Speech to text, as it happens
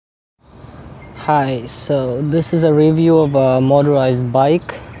Hi, so this is a review of a motorized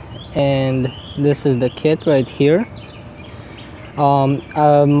bike, and this is the kit right here.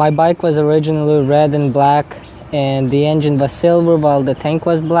 My bike was originally red and black, and the engine was silver while the tank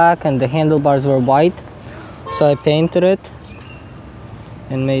was black and the handlebars were white. So I painted it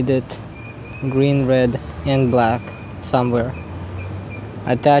and made it green, red and black somewhere.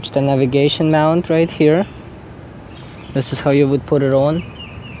 I attached a navigation mount right here. This is how you would put it on.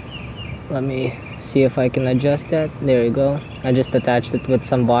 Let me see if I can adjust that. There you go. I just attached it with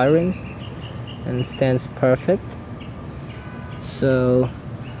some wiring and it stands perfect. So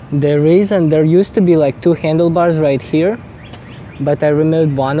there used to be like two handlebars right here, but I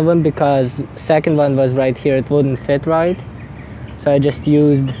removed one of them because second one was right here. It wouldn't fit right. So I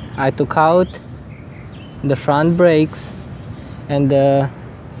took out the front brakes, and the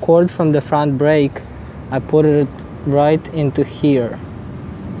cord from the front brake, I put it right into here.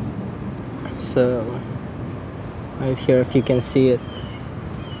 So right here, if you can see it,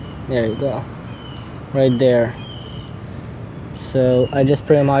 there you go, right there. So I just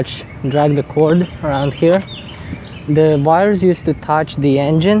pretty much drag the cord around here. The wires used to touch the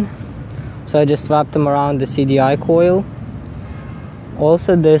engine, so I just wrapped them around the CDI coil.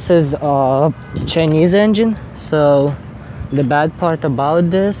 Also, this is a Chinese engine, so the bad part about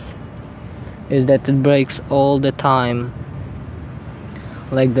this is that it breaks all the time.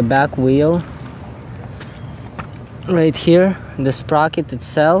 Like the back wheel right here, the sprocket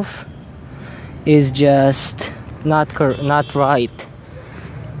itself is just not right.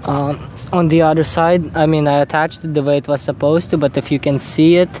 On the other side, I attached it the way it was supposed to, but if you can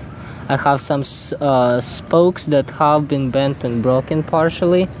see it, I have some spokes that have been bent and broken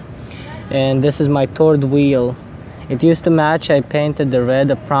partially. And this is my third wheel. It used to match. I painted the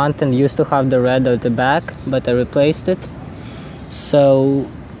red up front and used to have the red at the back, but I replaced it. So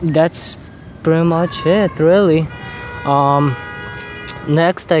that's pretty much it, really.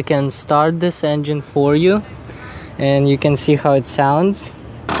 Next, I can start this engine for you and you can see how it sounds.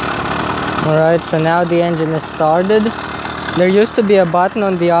 Alright, so now the engine is started. There used to be a button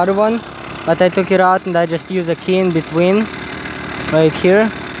on the other one, but I took it out and I just use a key in between right here.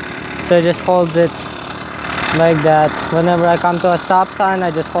 So it just holds it like that. Whenever I come to a stop sign,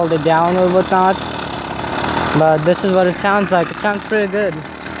 I just hold it down or whatnot. But this is what it sounds like. It sounds pretty good.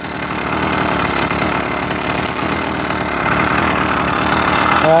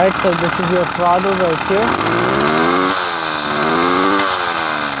 Alright, so this is your throttle right here.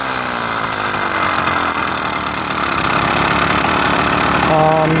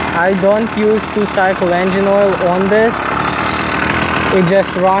 I don't use 2-cycle engine oil on this. It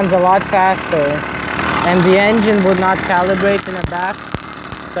just runs a lot faster, and the engine would not calibrate in the back,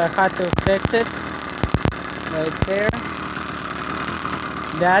 so I had to fix it right there.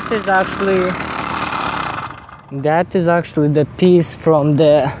 That is actually the piece from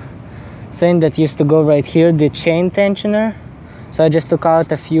the thing that used to go right here, the chain tensioner. So I just took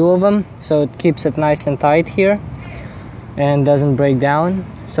out a few of them so it keeps it nice and tight here and doesn't break down.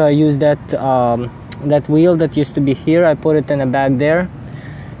 So I used that wheel that used to be here. I put it in the back there,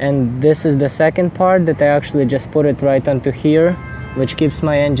 and this is the second part that I actually just put it right onto here, which keeps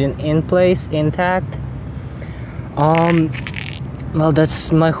my engine in place, intact. Well,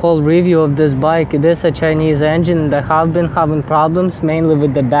 that's my whole review of this bike. It is a Chinese engine and I have been having problems mainly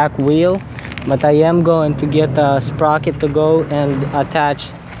with the back wheel, but I am going to get a sprocket to go and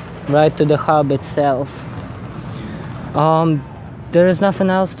attach right to the hub itself. There is nothing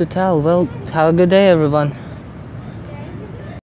else to tell. Well, have a good day, everyone.